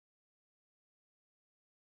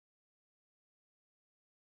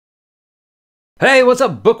Hey, what's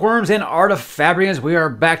up, bookworms and artifabrians? We are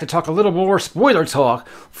back to talk a little more spoiler talk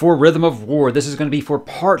for Rhythm of War. This is going to be for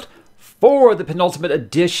part 4, the penultimate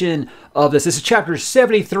edition of this. This is chapters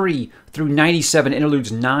 73 through 97, interludes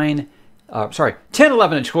 10,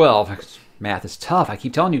 11, and 12. Math is tough, I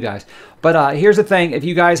keep telling you guys. But here's the thing. If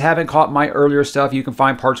you guys haven't caught my earlier stuff, you can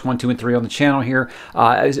find parts 1, 2, and 3 on the channel here.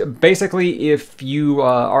 Basically, if you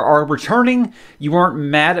are returning, you weren't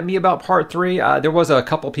mad at me about part 3. There was a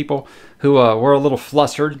couple people who were a little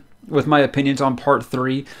flustered with my opinions on part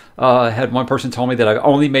 3. I had one person tell me that I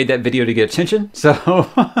only made that video to get attention. So,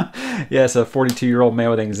 yes, a 42-year-old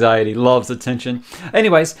man with anxiety loves attention.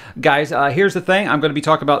 Anyways, guys, here's the thing. I'm going to be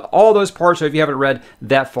talking about all those parts. So if you haven't read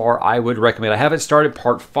that far, I would recommend. I haven't started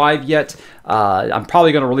part 5 yet. I'm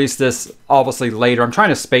probably going to release this, obviously, later. I'm trying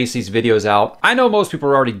to space these videos out. I know most people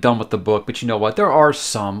are already done with the book, but you know what? There are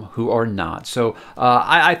some who are not. So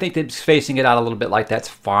I think that spacing it out a little bit like that's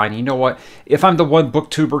fine. You know what? If I'm the one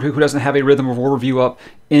booktuber who doesn't have a Rhythm of War review up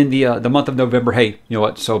in the month of November, hey, you know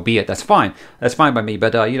what? So be it. That's fine. That's fine by me.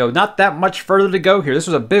 But, you know, not that much further to go here. This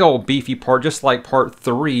was a big old beefy part, just like part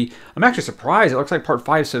 3. I'm actually surprised. It looks like part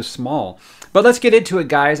 5 is so small. But let's get into it,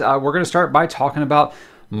 guys. We're going to start by talking about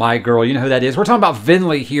my girl. You know who that is. We're talking about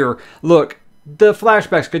Vinley here. Look, the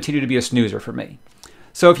flashbacks continue to be a snoozer for me.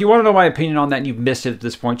 So if you want to know my opinion on that and you've missed it at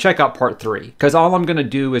this point, check out part 3. Because all I'm going to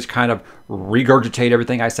do is kind of regurgitate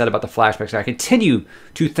everything I said about the flashbacks. I continue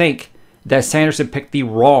to think that Sanderson picked the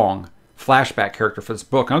wrong flashback character for this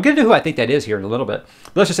book. And I'll get into who I think that is here in a little bit.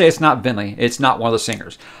 Let's just say it's not Vinley. It's not one of the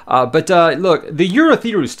singers. But look, the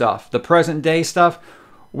Euro stuff, the present day stuff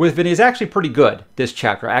with Vinley is actually pretty good, this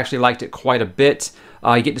chapter. I actually liked it quite a bit.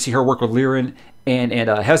 You get to see her work with Liren, and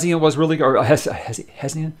Hesina was really good.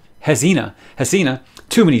 Hesina.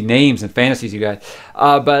 Too many names and fantasies, you guys.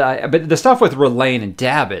 But the stuff with Relaine and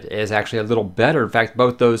David is actually a little better. In fact,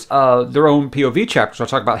 both those their own POV chapters I'll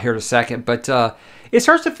talk about here in a second. But it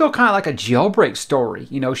starts to feel kind of like a jailbreak story.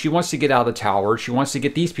 You know, she wants to get out of the tower. She wants to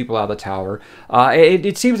get these people out of the tower.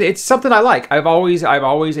 It seems it's something I like. I'm always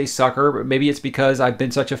a sucker. But maybe it's because I've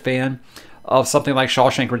been such a fan of something like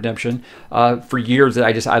Shawshank Redemption for years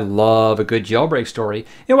that I love a good jailbreak story.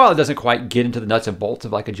 And while it doesn't quite get into the nuts and bolts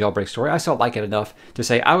of like a jailbreak story, I still like it enough to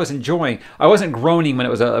say I wasn't groaning when it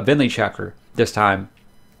was a Vinley chapter this time.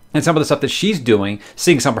 And some of the stuff that she's doing,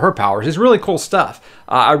 seeing some of her powers, is really cool stuff.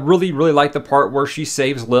 I really like the part where she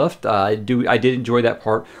saves Lift. I did enjoy that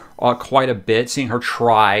part quite a bit, seeing her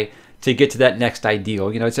try to get to that next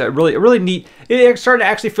ideal. You know, it's a really neat. It started to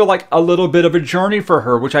actually feel like a little bit of a journey for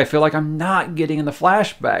her, which I feel like I'm not getting in the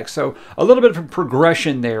flashback. So a little bit of a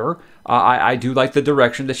progression there. I do like the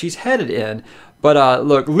direction that she's headed in. But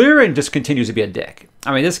look, Liren just continues to be a dick.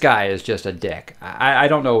 I mean, this guy is just a dick. I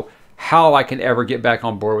don't know how I can ever get back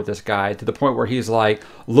on board with this guy to the point where he's like,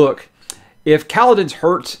 look, if Kaladin's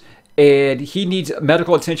hurt and he needs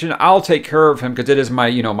medical attention, I'll take care of him because it is my,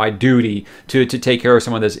 my duty to take care of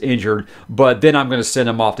someone that's injured. But then I'm going to send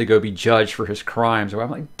him off to go be judged for his crimes. So I'm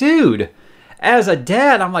like, dude, as a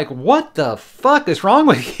dad, I'm like, what the fuck is wrong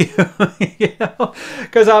with you? You know?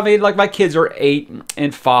 Because I mean, like my kids are 8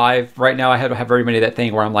 and 5 right now. I have very many of that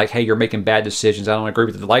thing where I'm like, hey, you're making bad decisions. I don't agree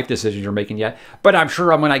with the life decisions you're making yet. But I'm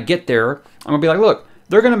sure when I get there, I'm gonna be like, look,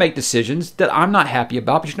 they're going to make decisions that I'm not happy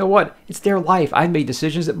about, but you know what? It's their life. I made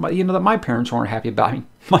decisions that my parents weren't happy about. I mean,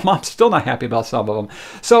 my mom's still not happy about some of them.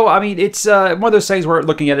 So, I mean, it's one of those things where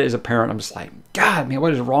looking at it as a parent, I'm just like, God, man,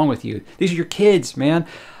 what is wrong with you? These are your kids, man.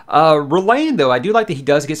 Relaine, though, I do like that he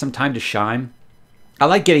does get some time to shine. I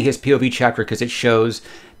like getting his POV chapter because it shows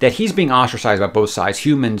that he's being ostracized by both sides.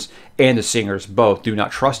 Humans and the singers both do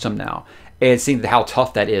not trust him now. And seeing how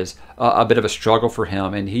tough that is, a bit of a struggle for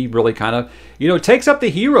him, and he really kind of, takes up the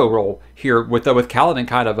hero role here with Kaladin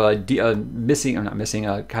kind of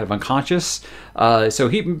kind of unconscious. So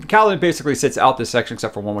Kaladin basically sits out this section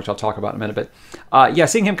except for one, which I'll talk about in a minute. But yeah,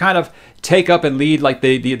 seeing him kind of take up and lead like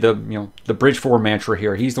the Bridge 4 mantra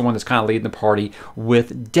here. He's the one that's kind of leading the party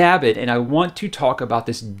with David, and I want to talk about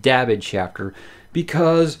this David chapter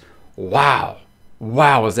because wow,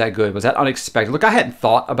 was that good? Was that unexpected? Look, I hadn't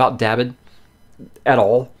thought about David at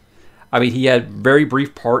all. I mean, he had a very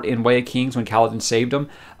brief part in Way of Kings when Kaladin saved him.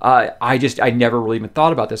 I never really even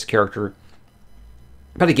thought about this character.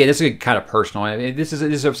 But again, this is kind of personal. I mean, this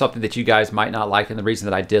is something that you guys might not like, and the reason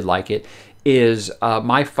that I did like it is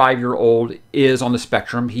my 5-year-old is on the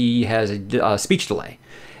spectrum. He has a speech delay,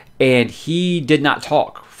 and he did not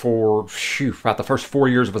talk for about the first 4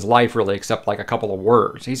 years of his life, really, except like a couple of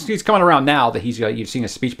words. He's coming around now that you've seen a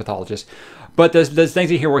speech pathologist. But there's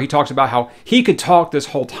things in here where he talks about how he could talk this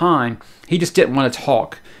whole time. He just didn't want to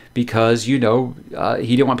talk because, you know,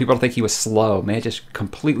 he didn't want people to think he was slow. Man, it just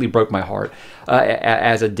completely broke my heart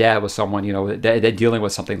as a dad with someone, you know, that dealing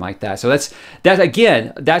with something like that. So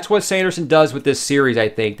that's what Sanderson does with this series, I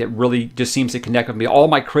think, that really just seems to connect with me. All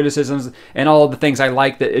my criticisms and all of the things I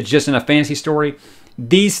like that it's just in a fantasy story,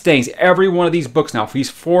 these things, every one of these books now, he's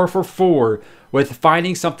 4 for 4 with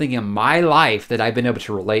finding something in my life that I've been able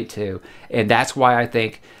to relate to. And that's why I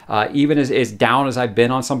think, even as down as I've been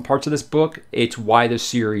on some parts of this book, it's why this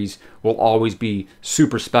series will always be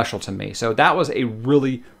super special to me. So that was a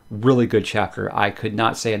really, really good chapter. I could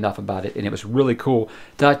not say enough about it. And it was really cool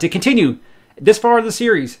to continue this far in the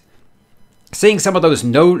series, seeing some of those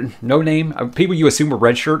no-name people you assume were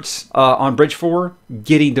red shirts on Bridge 4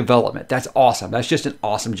 getting development. That's awesome. That's just an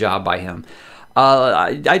awesome job by him.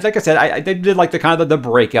 Like I said, I did like the kind of the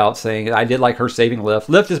breakout thing. I did like her saving Lift.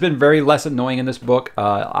 Lift has been very less annoying in this book. What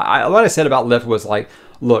I said about Lift was like,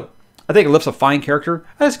 look, I think Lift's a fine character.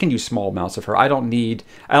 I just can use small amounts of her. I don't need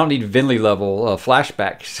Vinley level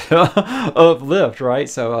flashbacks of Lift, right?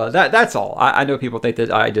 So that's all. I know people think that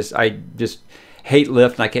I just hate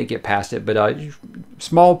Lift and I can't get past it, but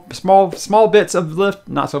small bits of Lift,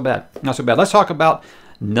 not so bad. Not so bad. Let's talk about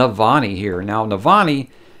Navani here. Now, Navani,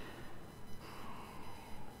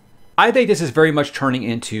 I think this is very much turning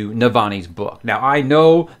into Navani's book. Now, I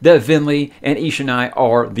know that Vinley and Ishanai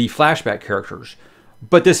are the flashback characters,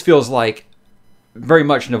 but this feels like very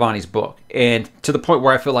much Navani's book. And to the point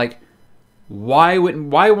where I feel like, why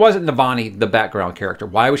wasn't Navani the background character?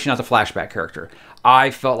 Why was she not the flashback character? I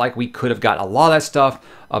felt like we could have gotten a lot of that stuff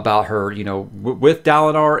about her, you know, with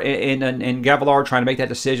Dalinar and Gavilar trying to make that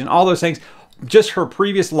decision, all those things. Just her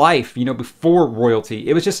previous life, you know, before royalty.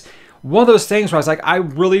 It was just one of those things where I was like, I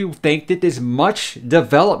really think that as much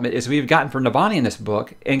development as we've gotten for Navani in this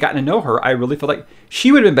book and gotten to know her, I really feel like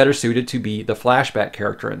she would have been better suited to be the flashback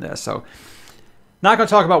character in this. So, not going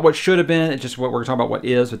to talk about what should have been, it's just what we're talking about what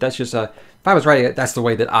is, but that's just if I was writing it, that's the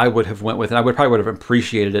way that I would have went with it. I probably would have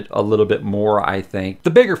appreciated it a little bit more, I think.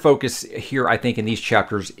 The bigger focus here, I think, in these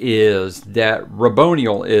chapters is that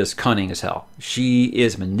Raboniel is cunning as hell. She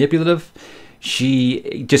is manipulative.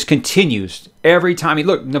 She just continues every time. I mean,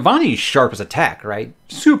 look, Navani's sharp as a tack, right?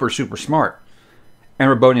 Super, super smart. And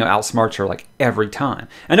Raboniel outsmarts her like every time.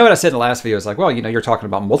 I know what I said in the last video is like, well, you know, you're talking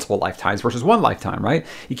about multiple lifetimes versus one lifetime, right?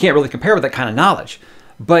 You can't really compare with that kind of knowledge.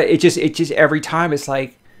 But it just every time it's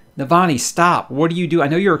like, Navani, stop. What do you do? I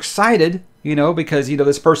know you're excited, you know, because, you know,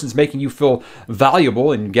 this person's making you feel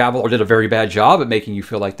valuable, and Gavilar did a very bad job at making you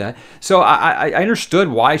feel like that. So I understood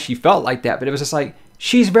why she felt like that, but it was just like,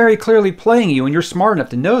 she's very clearly playing you, and you're smart enough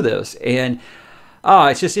to know this. And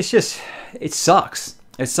it sucks.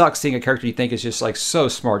 It sucks seeing a character you think is just like so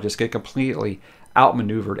smart just get completely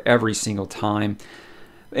outmaneuvered every single time.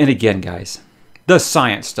 And again, guys, the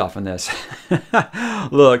science stuff in this.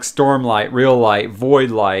 Look, Stormlight, Real Light,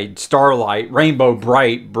 Void Light, Starlight, Rainbow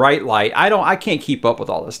Bright, Bright Light. I can't keep up with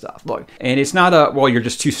all this stuff. Look, and it's not well, you're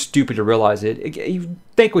just too stupid to realize it. You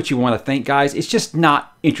think what you want to think, guys. It's just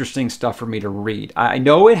not interesting stuff for me to read. I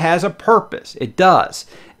know it has a purpose. It does.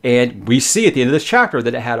 And we see at the end of this chapter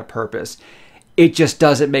that it had a purpose. It just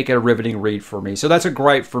doesn't make it a riveting read for me. So that's a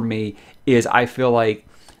gripe for me, is I feel like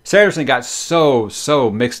Sanderson got so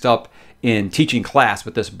mixed up in teaching class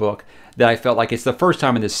with this book that I felt like it's the first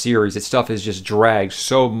time in this series that stuff is just dragged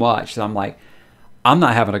so much that I'm like, I'm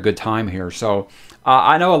not having a good time here. So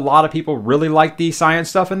I know a lot of people really like the science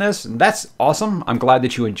stuff in this, and that's awesome. I'm glad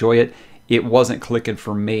that you enjoy it. It wasn't clicking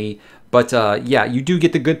for me. But yeah, you do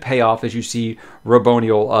get the good payoff as you see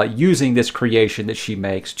Raboniel using this creation that she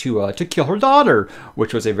makes to kill her daughter,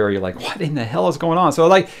 which was a very like, what in the hell is going on? So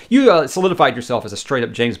like, you solidified yourself as a straight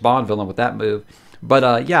up James Bond villain with that move.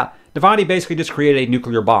 But yeah, Navani basically just created a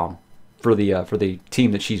nuclear bomb for the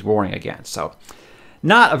team that she's warring against. So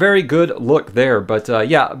not a very good look there. But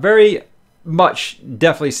yeah, very much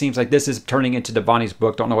definitely seems like this is turning into Navani's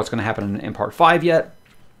book. Don't know what's going to happen in part 5 yet.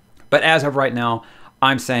 But as of right now,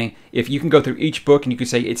 I'm saying if you can go through each book and you can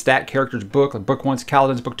say it's that character's book, like book 1's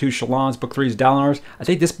Kaladin's, book 2's Shallan's, book 3's Dalinar's, I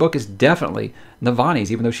think this book is definitely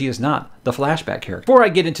Navani's, even though she is not the flashback character. Before I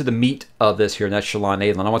get into the meat of this here, and that's Shallan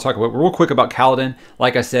Adlan, I want to talk about real quick about Kaladin.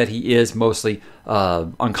 Like I said, he is mostly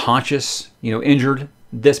unconscious, you know, injured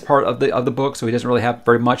this part of the book, so he doesn't really have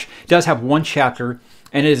very much. He does have one chapter,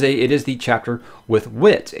 and it is the chapter with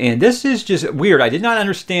Wit, and this is just weird. I did not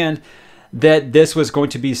understand that this was going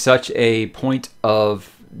to be such a point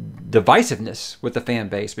of divisiveness with the fan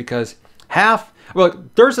base, because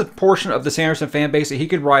there's a portion of the Sanderson fan base that he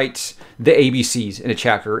could write the ABCs in a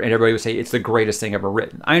chapter and everybody would say it's the greatest thing ever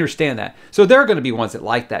written. I understand that. So there are going to be ones that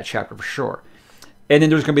like that chapter for sure. And then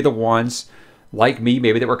there's going to be the ones like me,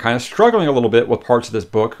 maybe that were kind of struggling a little bit with parts of this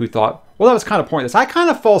book, who thought, well, that was kind of pointless. I kind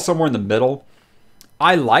of fall somewhere in the middle.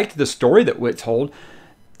 I liked the story that Whit told.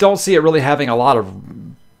 Don't see it really having a lot of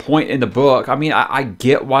point in the book. I mean, I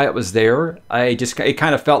get why it was there. It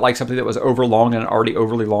kind of felt like something that was overlong in an already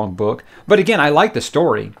overly long book. But again, I like the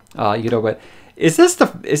story. But is this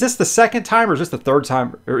the second time, or is this the third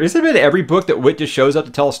time, or is it been every book that Whit just shows up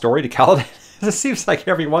to tell a story to Kaladin? It seems like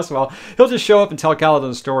every once in a while he'll just show up and tell Kaladin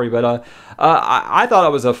a story. But I thought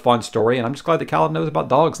it was a fun story, and I'm just glad that Kaladin knows about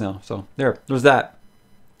dogs now. So there's that.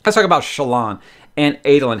 Let's talk about Shallan and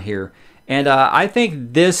Adolin here. And I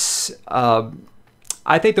think this,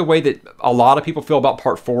 I think the way that a lot of people feel about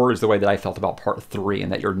part 4 is the way that I felt about part 3,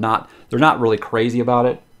 and that they're not really crazy about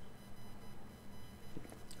it.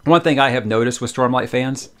 One thing I have noticed with Stormlight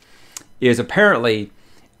fans is apparently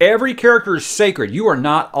every character is sacred. You are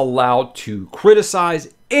not allowed to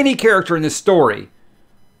criticize any character in this story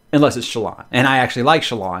unless it's Shallan. And I actually like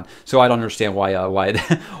Shallan, so I don't understand why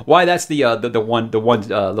that's the one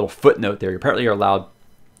little footnote there. Apparently you're allowed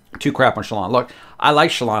to crap on Shallan. Look, I like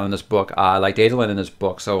Shallan in this book. I liked Adolin in this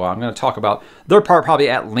book, so I'm going to talk about their part probably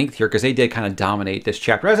at length here, because they did kind of dominate this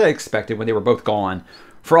chapter, as I expected when they were both gone.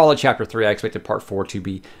 For all of chapter 3, I expected part 4 to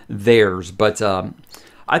be theirs, but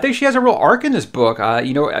I think she has a real arc in this book.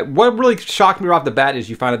 What really shocked me right off the bat is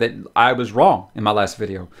you find out that I was wrong in my last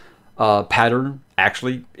video. Pattern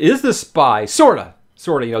actually is the spy, sorta.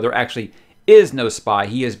 There actually is no spy.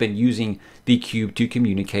 He has been using the cube to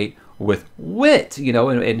communicate with Whit,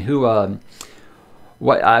 and who.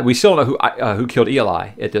 We still don't know who killed Eli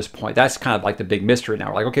at this point. That's kind of like the big mystery now.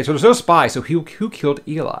 We're like, okay, so there's no spy, so who killed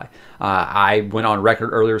Eli? I went on record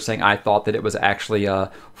earlier saying I thought that it was actually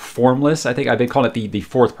Formless. I think I've been calling it the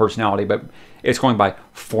fourth personality, but it's going by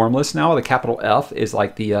Formless now. The capital F is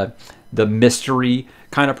like the mystery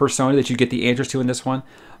kind of persona that you get the answers to in this one.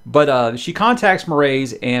 But she contacts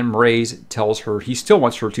Mraize, and Mraize tells her he still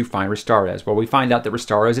wants her to find Ristarez. Well, we find out that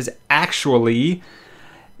Ristarez is actually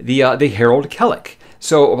the Herald Kellic.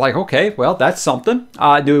 So I'm like, okay, well, that's something.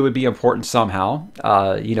 I knew it would be important somehow,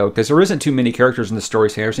 because there isn't too many characters in the story,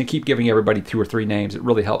 Sanderson. Keep giving everybody 2 or 3 names. It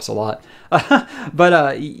really helps a lot. But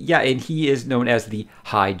and he is known as the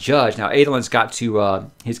High Judge. Now, Adolin's got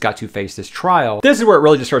to face this trial. This is where it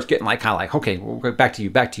really just starts getting kind of like, okay, we'll go back to you.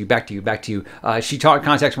 She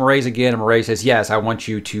contacts Mraize again, and Mraize says, yes, I want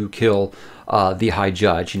you to kill the High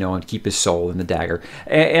Judge, and keep his soul in the dagger,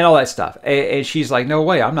 and all that stuff. And she's like, no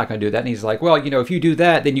way, I'm not going to do that. And he's like, well, if you do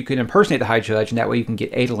that, then you can impersonate the High Judge, and that way you can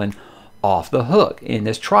get Adolin off the hook in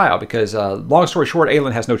this trial. Because long story short,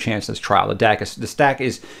 Adolin has no chance in this trial. The deck is stacked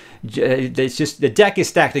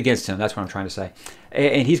against him. That's what I'm trying to say.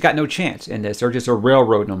 And he's got no chance in this. They're just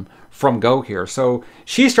railroading him from go here. So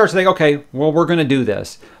she starts to think, okay, well, we're going to do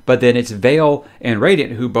this. But then it's Vale and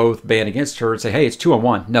Radiant who both ban against her and say, hey, it's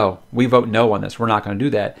 2-on-1. No, we vote no on this. We're not going to do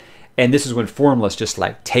that. And this is when Formless just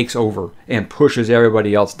takes over and pushes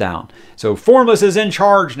everybody else down. So Formless is in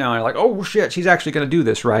charge now. And you're like, oh shit, she's actually going to do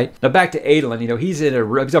this, right? Now back to Adolin. He's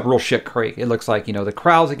up a real shit creek. It looks like the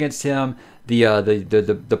crowd's against him.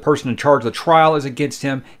 The person in charge of the trial is against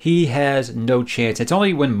him. He has no chance. It's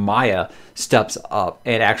only when Maya steps up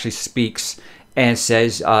and actually speaks and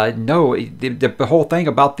says, no. The whole thing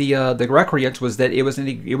about the Recreants was that it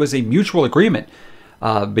was a mutual agreement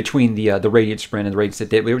between the Radiant Sprint and the Radiants that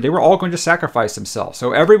they were all going to sacrifice themselves.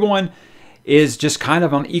 So everyone is just kind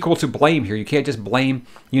of unequal to blame here. You can't just blame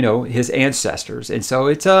his ancestors. And so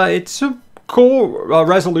it's a cool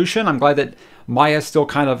resolution. I'm glad that Maya's still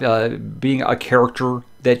kind of being a character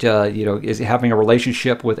that is having a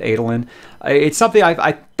relationship with Adolin. It's something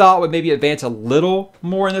I thought would maybe advance a little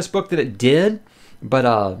more in this book than it did,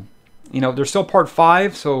 but there's still part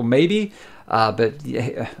 5, so maybe. But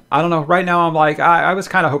I don't know. Right now, I'm like, I was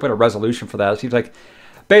kind of hoping a resolution for that. It seems like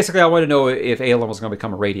basically I want to know if Adolin was going to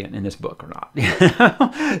become a Radiant in this book or not.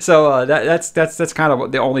 So that's kind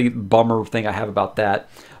of the only bummer thing I have about that.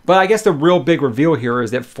 But I guess the real big reveal here is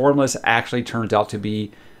that Formless actually turns out to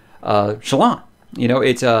be Shallan.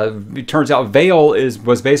 It turns out Vale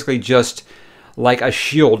was basically just like a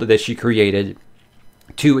shield that she created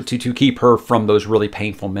to keep her from those really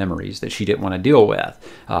painful memories that she didn't want to deal with.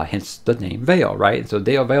 Hence the name Vale, right? And so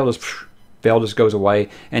Vale just goes away,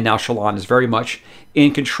 and now Shallan is very much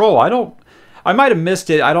in control. I might have missed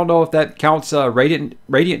it. I don't know if that counts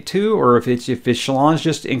Radiant too, or if Shallan's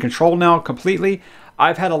just in control now completely.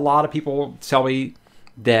 I've had a lot of people tell me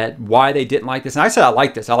that why they didn't like this, and I said I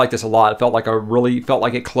like this. I like this a lot. It felt like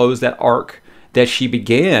it closed that arc that she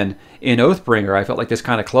began in Oathbringer. I felt like this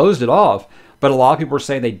kind of closed it off. But a lot of people are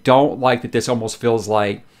saying they don't like that this almost feels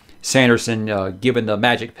like Sanderson given the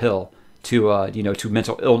magic pill to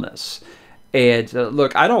mental illness. And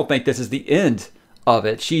look, I don't think this is the end of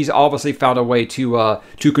it. She's obviously found a way to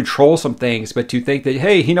control some things, but to think that,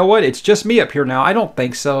 hey, you know what, it's just me up here now, I don't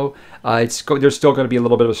think so. There's still going to be a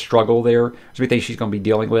little bit of a struggle there, which we think she's going to be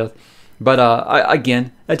dealing with. But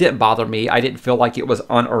again, that didn't bother me. I didn't feel like it was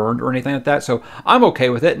unearned or anything like that. So I'm okay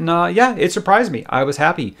with it. And yeah, it surprised me. I was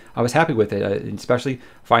happy. I was happy with it, especially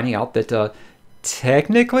finding out that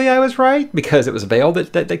technically I was right, because it was Vale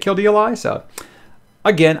that killed Eli. So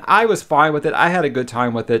again, I was fine with it. I had a good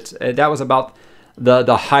time with it. That was about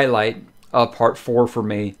the highlight of part 4 for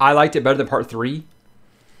me. I liked it better than part 3.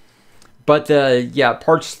 But yeah,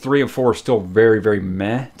 parts 3 and 4 are still very, very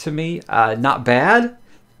meh to me. Not bad.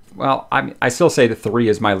 Well, I still say the 3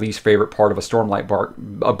 is my least favorite part of a Stormlight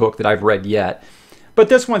book that I've read yet. But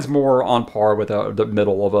this one's more on par with the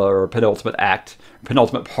middle of or penultimate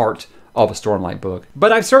part of a Stormlight book.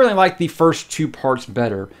 But I certainly like the first 2 parts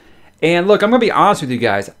better. And look, I'm going to be honest with you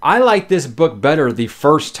guys. I like this book better the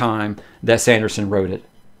first time that Sanderson wrote it.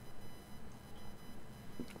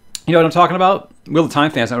 You know what I'm talking about? Wheel of Time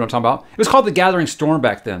fans know what I'm talking about. It was called The Gathering Storm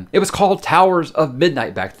back then. It was called Towers of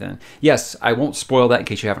Midnight back then. Yes, I won't spoil that in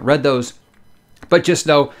case you haven't read those. But just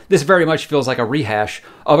know, this very much feels like a rehash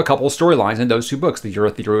of a couple of storylines in those 2 books, the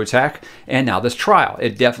Earth, the Druid Attack, and now this trial.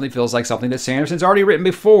 It definitely feels like something that Sanderson's already written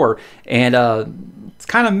before. And it's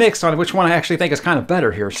kind of mixed on which one I actually think is kind of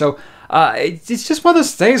better here. So it's just one of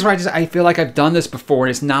those things where I feel like I've done this before,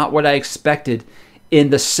 and it's not what I expected in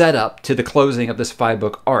the setup to the closing of this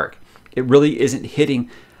 5-book arc. It really isn't hitting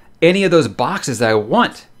any of those boxes that I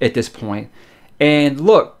want at this point. And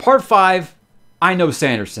look, part 5, I know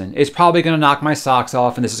Sanderson. It's probably going to knock my socks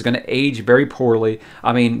off, and this is going to age very poorly.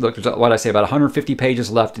 I mean, look, there's what I say, about 150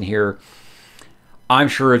 pages left in here. I'm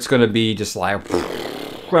sure it's going to be just like,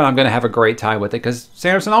 well, I'm going to have a great time with it, because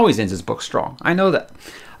Sanderson always ends his book strong. I know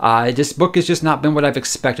that. This book has just not been what I've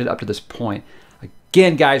expected up to this point.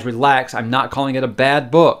 Again, guys, relax. I'm not calling it a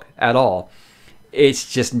bad book at all.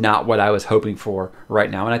 It's just not what I was hoping for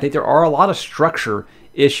right now. And I think there are a lot of structure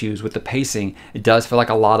issues with the pacing. It does feel like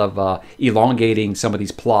a lot of elongating some of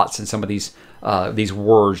these plots and some of these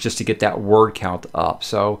words just to get that word count up.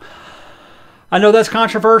 So I know that's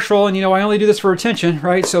controversial, and I only do this for attention,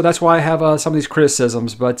 right? So that's why I have some of these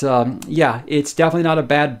criticisms. But yeah, it's definitely not a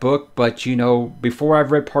bad book. But before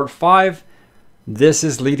I've read part 5, this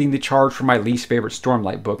is leading the charge for my least favorite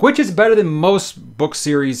Stormlight book, which is better than most book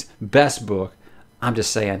series' best book. I'm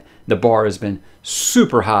just saying, the bar has been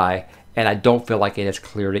super high, and I don't feel like it has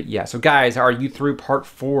cleared it yet. So guys, are you through part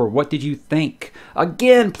 4? What did you think?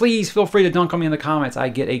 Again, please feel free to dunk on me in the comments. I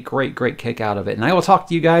get a great, great kick out of it, and I will talk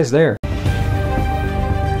to you guys there.